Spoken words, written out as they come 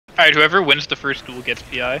Alright, whoever wins the first duel gets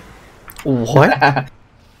PI. What?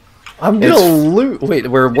 I'm gonna loot. Wait,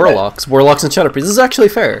 we're Warlocks. Warlocks and Shadow Priests. This is actually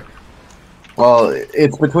fair. Well,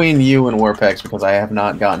 it's between you and Warpex because I have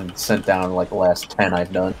not gotten sent down like the last 10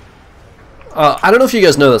 I've done. I don't know if you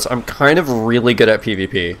guys know this. I'm kind of really good at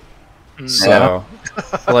PvP. So,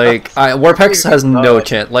 like, Warpex has no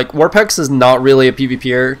chance. Like, Warpex is not really a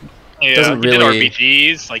PvPer. Yeah, doesn't you really. did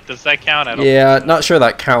RPGs. Like, does that count? I don't. Yeah, not sure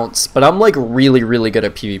that counts. But I'm like really, really good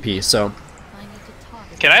at PvP. So.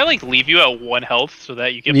 Can I like leave you at 1 health so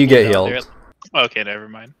that you get healed? there? Okay, never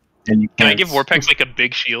mind. And you Can I give Warpex like a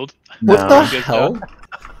big shield? What No. the hell?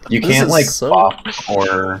 You can't like buff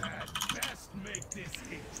or.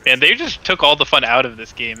 Man, they just took all the fun out of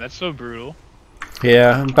this game. That's so brutal.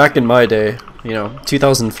 Yeah, back in my day, you know,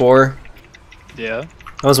 2004. Yeah,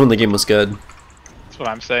 That was when the game was good. that's what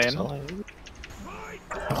I'm saying.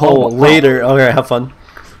 Oh, later. Okay, have fun.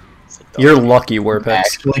 You're lucky, Warpex.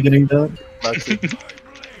 Actually getting done.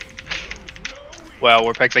 Wow,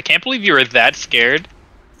 Warpex, I can't believe you were that scared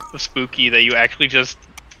of Spooky that you actually just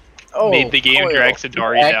made the game drag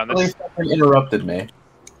Sidari down. Actually fucking interrupted me.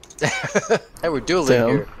 Hey, we're dueling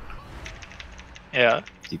here. Yeah.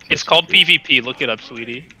 It's called PvP, look it up,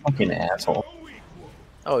 sweetie. Fucking asshole.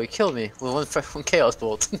 Oh, he killed me with one Chaos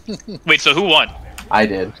Bolt. Wait, so who won? I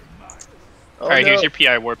did. Oh, Alright, no. here's your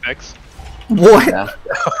PI, Warpex. What? Yeah.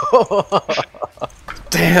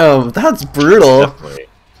 Damn, that's brutal. Definitely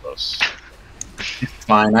close.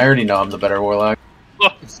 Fine, I already know I'm the better Warlock.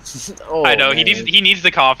 Oh, I know, man. he needs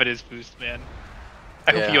the confidence boost, man.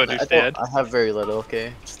 I hope you understand. I have very little,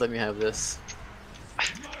 okay? Just let me have this.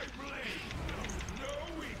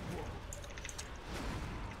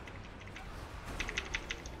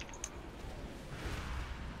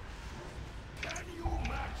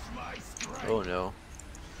 Oh no.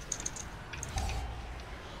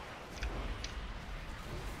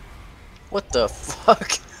 What the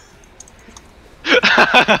fuck?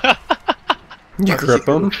 You grip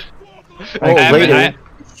him. I Oh, haven't- later. I-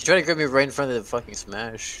 You try to grab me right in front of the fucking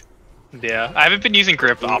smash. Yeah, I haven't been using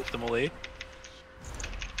grip optimally.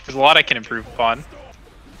 There's a lot I can improve upon.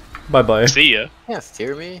 Bye bye. See ya. You can't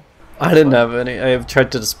fear me. I didn't have any. I have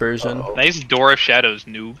tried to dispersion. Nice Door of Shadows,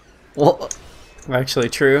 noob. Well, actually,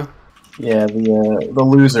 true. Yeah, the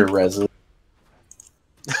loser resin.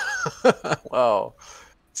 Wow.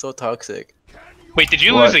 So toxic. Wait, did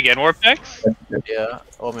you What? lose again, Warpex? Yeah.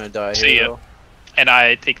 Oh, I'm gonna die See here. ya. And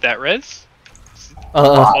I take that res?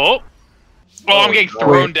 Uh, Oh, I'm getting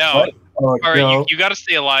thrown down. Oh, Alright, no. you gotta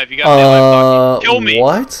stay alive. You gotta stay alive. Doc. Kill me.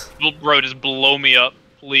 What? Bro, just blow me up,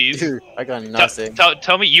 please. Dude, I got nothing.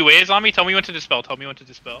 Tell me, UA is on me. Tell me when to dispel. Tell me when to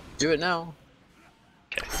dispel. Do it now.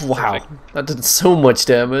 Okay. Wow, perfect. that did so much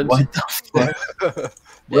damage. What the fuck?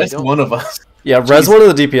 Yeah, Rest don't- one of us. Yeah, res one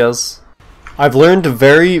of the DPS. I've learned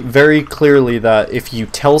very, very clearly that if you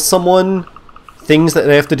tell someone things that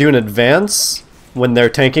they have to do in advance when they're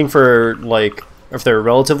tanking for, like, if they're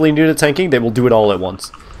relatively new to tanking, they will do it all at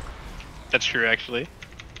once. That's true, actually.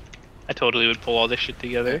 I totally would pull all this shit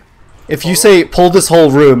together. If you say, pull this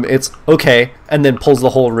whole room, it's okay, and then pulls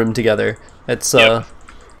the whole room together. It's, Yep.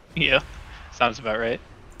 Yeah, sounds about right.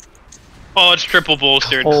 Oh, it's triple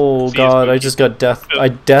bolstered. Oh See, god, I it's just got death. I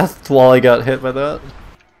deathed while I got hit by that.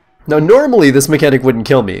 Now, normally this mechanic wouldn't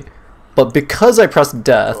kill me, but because I pressed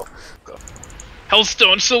death,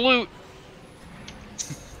 Hellstone salute.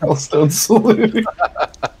 Hellstone salute.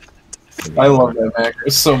 I love that macro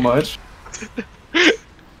so much.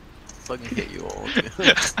 Fucking hit you all.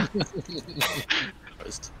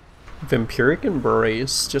 Vampiric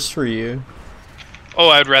Embrace, just for you. Oh,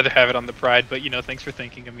 I'd rather have it on the Pride, but you know, thanks for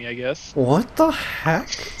thinking of me, I guess. What the heck?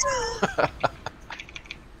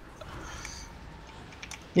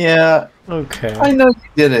 Yeah, Okay. I know you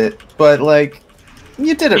did it, but like,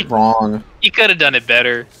 you did it wrong. You could have done it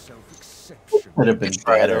better. Could have been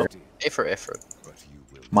better. A for effort.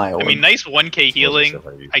 My I mean, nice 1k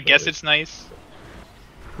healing. I guess it's nice.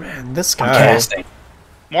 Man, this I'm guy. casting.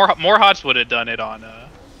 More hots would have done it on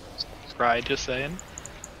Scry, just saying.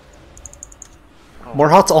 More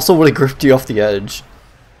hots also would have gripped you off the edge.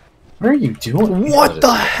 What are you doing? What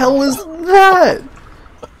the hell is that?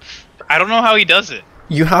 I don't know how he does it.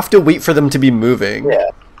 You have to wait for them to be moving. Yeah.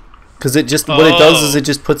 Because it just, what it does is Oh. it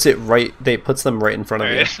just puts it right, puts them right in front of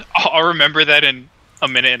you. Alright, I'll remember that in a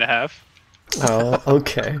minute and a half. Oh,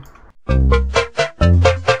 okay.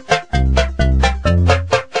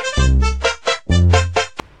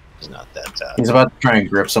 He's not that tough. He's about to try and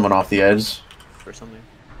grip someone off the edge. Or something.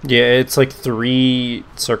 Yeah, it's like 3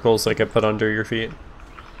 circles like I put under your feet.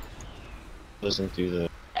 Doesn't do the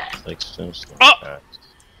like stone stuff. Oh!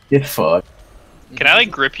 Get fucked. Can I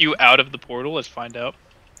like grip you out of the portal? Let's find out.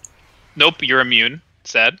 Nope, you're immune.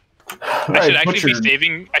 Sad. I should actually be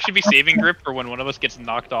saving. I should be saving grip for when one of us gets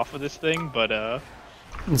knocked off of this thing, but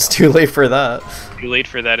It's too late for that. too late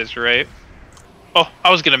for that is right. Oh,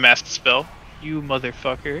 I was gonna mask the spell. You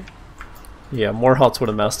motherfucker. Yeah, more hots would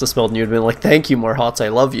have masked the spell and you'd been like, thank you, more hots, I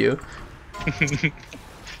love you.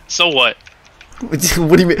 So what? What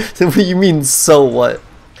do you mean? What do you mean? So what?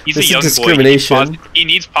 He's This a young is boy. discrimination. He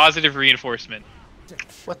needs positive reinforcement.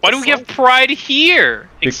 What Why the do we have fuck? pride here?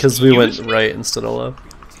 Because we went Excuse me? right instead of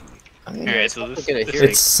left. Alright, so this, Get it this here.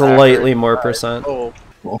 It's slightly more percent. Oh,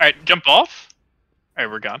 Alright, jump off.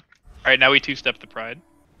 Alright, we're gone. Alright, now we two-step the pride.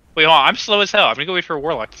 Wait, hold on, I'm slow as hell. I'm gonna go wait for a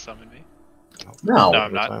warlock to summon me. No. No,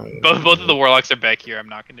 I'm not. Both of the warlocks are back here. I'm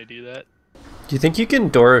not gonna do that. Do you think you can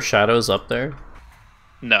Door of Shadows up there?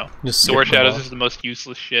 No. Just Door skip them Shadows off. is the most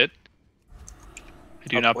useless shit. I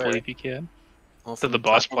do Up not where? believe you can. well, To from the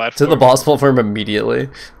boss platform. To platform. the boss platform immediately.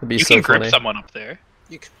 That'd be You so can grip funny. someone up there,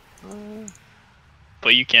 You can,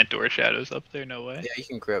 but you can't Door Shadows up there, no way. yeah, you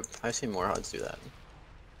can grip. I've seen more HUDs do that.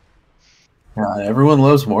 God, everyone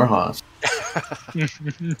loves Warhawks.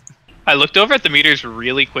 I looked over at the meters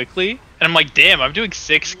really quickly, and I'm like, damn, I'm doing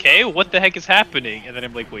 6k? What the heck is happening? And then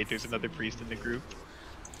I'm like, wait, there's another priest in the group.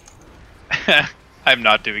 I'm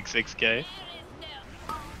not doing 6k.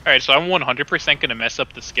 Alright, so I'm 100% gonna mess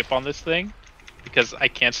up the skip on this thing, because I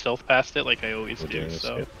can't stealth past it like I always do,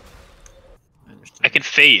 so... I understand. I can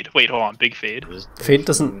fade. Wait, hold on, big fade. Fate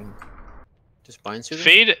doesn't... Just binds you.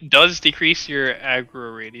 Fade does decrease your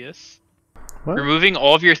aggro radius, What? removing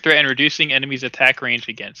all of your threat and reducing enemies' attack range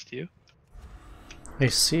against you. I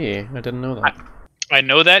see. I didn't know that. I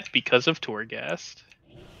know that because of Torghast.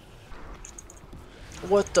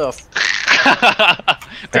 What the?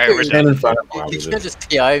 Alright, we're Stand done. in front of me. You can't just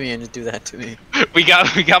PI me and just do that to me. We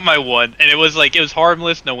got my one, and it was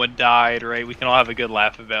harmless. No one died, right? We can all have a good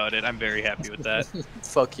laugh about it. I'm very happy with that.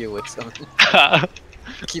 Fuck you, Wixon.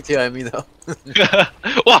 Keep PI me though.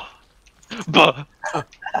 Wah! Buh.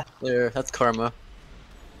 There, that's karma.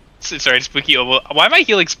 Sorry, Spooky. Why am I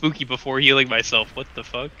healing Spooky before healing myself? What the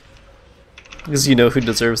fuck? Because you know who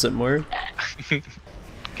deserves it more. Can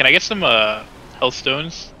I get some health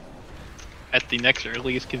stones at the next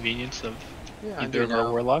earliest convenience of Yeah, I'm either doing of our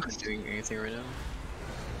now. warlocks? I'm doing anything right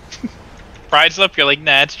now. Pride's up. You're like,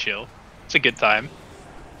 nah, it's chill. It's a good time.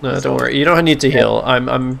 No, don't worry. You don't need to heal. I'm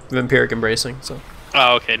vampiric embracing, so.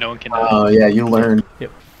 Oh, okay. No one can Oh, yeah, you learned.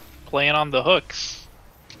 playing on the hooks.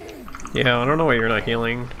 Yeah, I don't know why you're not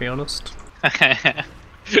healing, to be honest.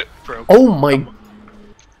 Bro. Oh my...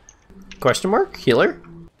 Question mark? Healer?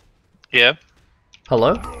 Yeah.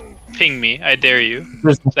 Hello? Ping me. I dare you.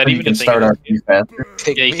 Is that even you can a thing start in our this game? faster.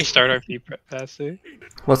 Take Yeah, you me. can start RP faster.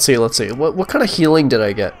 Let's see. What kind of healing did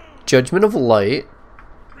I get? Judgment of Light,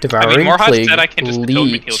 I Devouring mean, Morhat Plague, said I can just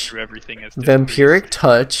atonement heal Leech, through everything. As the Vampiric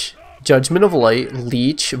Touch, Judgment of Light,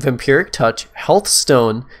 Leech, Vampiric Touch, Health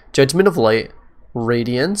Stone, Judgment of Light,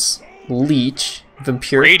 Radiance, Leech,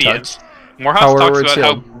 Vampiric Radiance? Touch. Morhat Power talks word about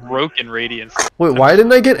how shield. broken Radiance is. Wait, why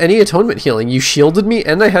didn't I get any atonement healing? You shielded me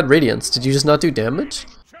and I had Radiance. Did you just not do damage?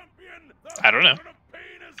 I don't know.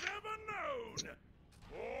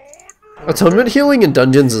 Atonement healing in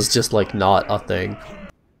dungeons is just like not a thing.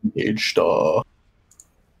 Engage star.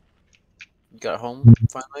 You got home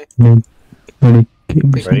finally.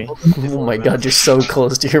 Ready? Oh my god, you're so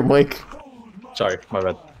close to your mic. Sorry, my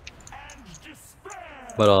bad.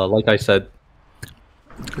 But like I said,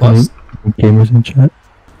 What? Gamers in chat.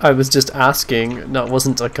 I was just asking, that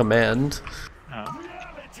wasn't a command. Oh.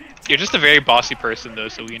 You're just a very bossy person, though,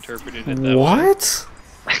 so we interpreted it that way. What?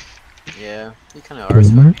 Yeah, you kind of are.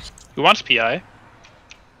 So Gamers? Who wants PI?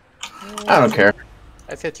 I don't care.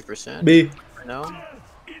 I have 50%. me, Right now.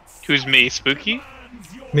 Who's me? Spooky?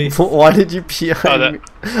 me. Why did you PI Oh, me?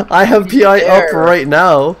 I have PI up There. right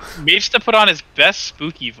now. Mage to put on his best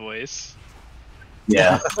Spooky voice.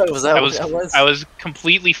 Yeah. Was that I what was that was? I was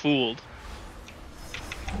completely fooled.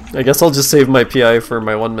 I guess I'll just save my PI for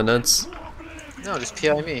my 1 minutes. No, just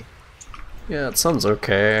PI me. Yeah, it sounds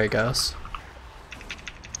okay, I guess.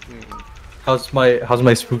 How's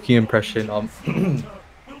my spooky impression?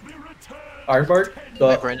 Ironbark?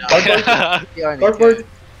 Like right now. Ironbark? PI me.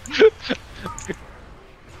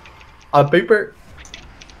 Ironbark? Paper?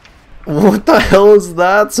 What the hell is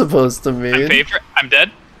that supposed to I'm mean? favorite. I'm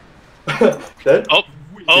dead. Dead? Oh,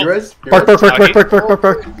 oh! Res? Bark, bark, bark, bark, bark, bark, bark,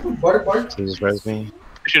 bark. Bark, bark. Please res me.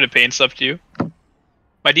 I should have pain stuffed you.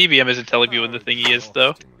 My DBM isn't telling me what the thingy is,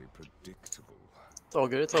 though. It's all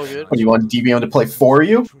good. It's all good. What, you want DBM to play for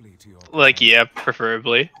you? Like, yeah,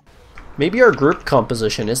 preferably. Maybe our group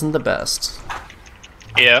composition isn't the best.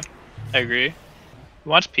 Yeah, I agree. Who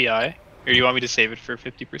wants PI? Or do you want me to save it for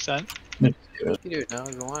 50%? You can do it now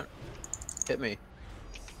if you want. Hit me.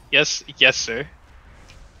 Yes, sir.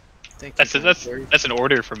 Thank you. That's an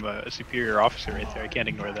order from a superior officer right there. I can't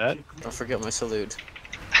ignore that. Don't forget my salute.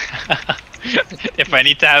 If I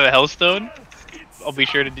need to have a hellstone, I'll be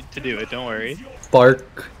sure to do it. Don't worry.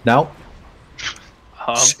 Bark now.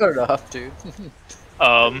 Shut it off, dude.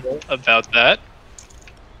 About that.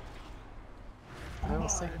 I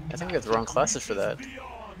think we got the wrong classes for that.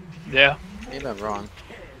 Yeah. Maybe I'm wrong.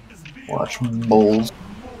 Watch bulls.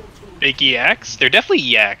 Big yaks? They're definitely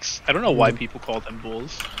yaks. I don't know why people call them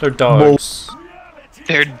bulls. They're dogs.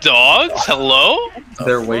 They're dogs? Hello?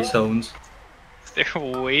 They're way zones. They're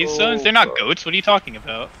wayzones? They're not goats. What are you talking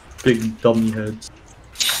about? Big dummy heads.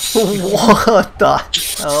 What the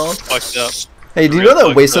hell? Fucked up. Hey, do you know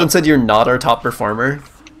that Waystone said you're not our top performer?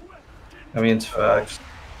 I mean, it's facts.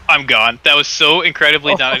 I'm gone. That was so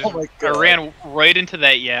incredibly dumb. Oh my I God. ran right into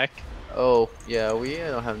that yak. Oh, yeah, we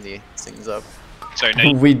don't have any things up. Sorry,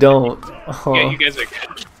 no, We don't. you guys are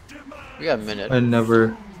good. We got a minute. I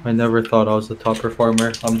never thought I was the top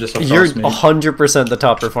performer. I'm just a You're frost mage. 100% the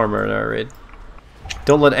top performer in our raid.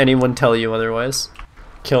 Don't let anyone tell you otherwise.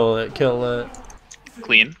 Kill it, kill it.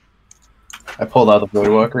 Clean. I pulled out the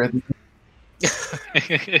Voidwalker.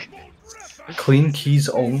 Clean keys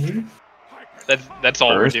only? That's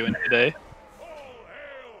all we're doing today.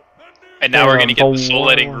 And now we're gonna get the soul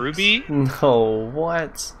letting Ruby. No,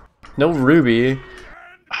 what? No Ruby.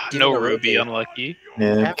 No Ruby, unlucky.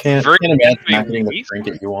 Yeah, can't Virgin imagine doing not getting the Ruby?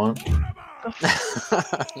 trinket you want.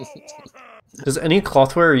 Does any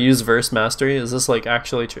clothwearer use verse mastery? Is this like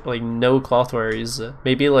actually like no clothwearer uses it?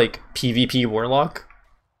 Maybe like PvP warlock?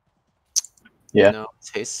 Yeah. No,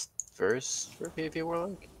 taste verse for PvP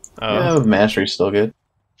Warlock? Yeah, mastery's still good.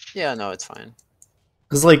 Yeah, no, it's fine.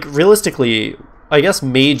 Because like realistically, I guess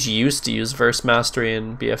mage used to use verse mastery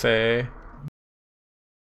in BFA.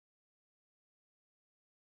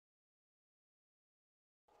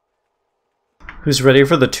 Who's ready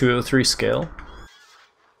for the 203 scale?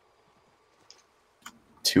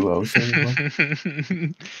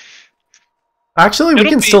 2-0. Actually, we It'll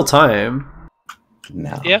can be- still time.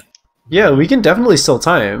 No. Yeah. Yeah, we can definitely still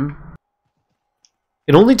time.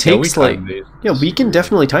 It only takes yeah, we can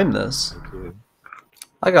definitely time this.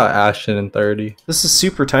 I got Ashton in 30. This is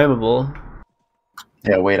super timeable.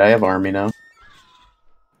 Yeah, wait, I have army now.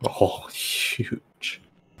 Oh, huge.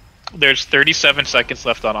 There's 37 seconds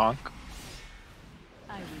left on Ankh.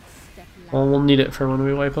 Well, we'll need it for when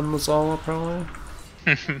we wipe them all up, probably.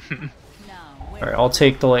 Alright, I'll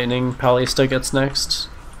take the lightning. Palista gets next.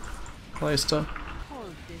 Palista.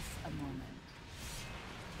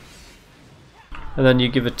 And then you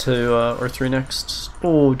give it to R3 next.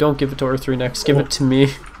 Oh, don't give it to R3 next. Give it to me.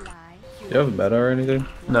 Do you have meta or anything?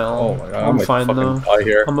 No, Oh my god, I'm like fine fucking though. die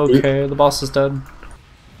here. I'm okay. The boss is dead.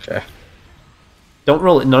 Okay. Don't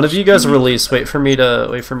roll. None of you guys release. Wait for me to.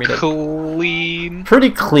 Clean. Pretty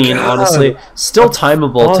clean, God. honestly. Still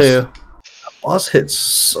timeable Boss- too. Boss hits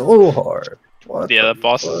so hard. What Yeah, the that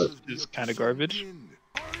boss fuck? is kind of garbage.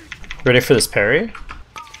 Ready for this parry?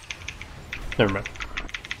 Never mind.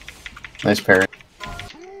 Nice parry.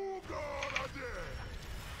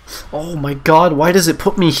 Oh my god, why does it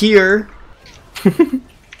put me here?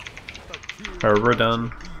 Alright, we're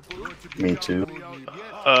done. Me too.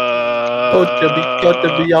 Got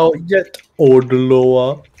to be out yet, old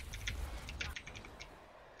Loa.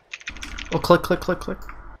 Oh, click, click, click, click.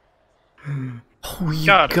 Oh, you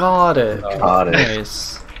Got got it. it. Got it.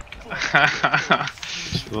 Nice.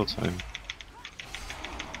 Just a little time.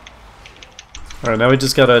 Alright, now we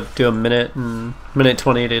just gotta do a minute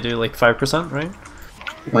 20 to do like 5%, right?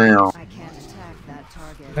 Wow.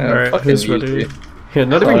 Alright, fucking who's easy. ready? Yeah,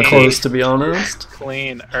 not even close to be honest.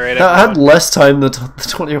 Clean. Alright, I had less time than the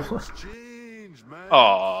 21.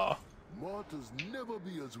 Aw.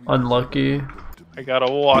 Unlucky. I got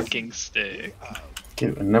a walking stick.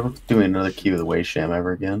 I'm never doing another key with a way sham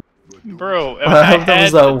ever again. Bro, I hope that had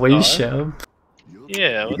was that the way time. sham.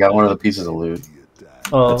 Yeah, You got one of the pieces of loot.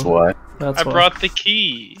 Oh, That's why. that's I why. brought the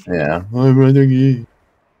key. Yeah. I brought the key.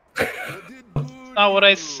 Not what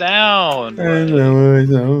I sound.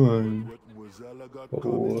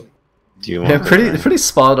 Oh. Do you Yeah, want pretty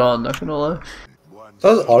spot on, not gonna lie.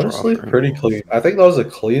 That was honestly Proper. pretty clean. I think that was the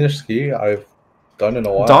cleanest ski I've done in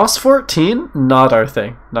a while. DOS 14, not our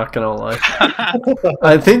thing, not gonna lie.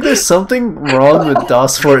 I think there's something wrong with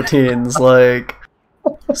DOS 14s, like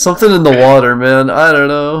something in the water, man. I don't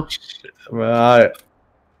know. Man, I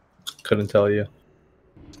couldn't tell you.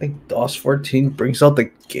 I think DOS 14 brings out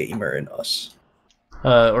the gamer in us.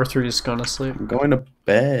 Or 3 is going to sleep. I'm going to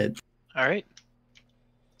bed. Alright.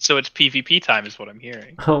 So it's PvP time is what I'm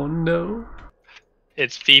hearing. Oh no.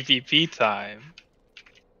 It's PvP time.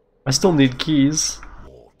 I still need keys.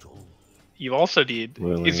 You also need.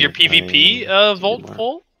 Willing, Is your PvP vault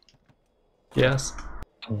full? Yes.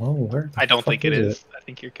 Oh, where the I don't fuck think it is is. I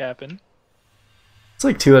think you're capping. It's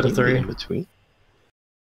like 2 out of You can be 3. in between.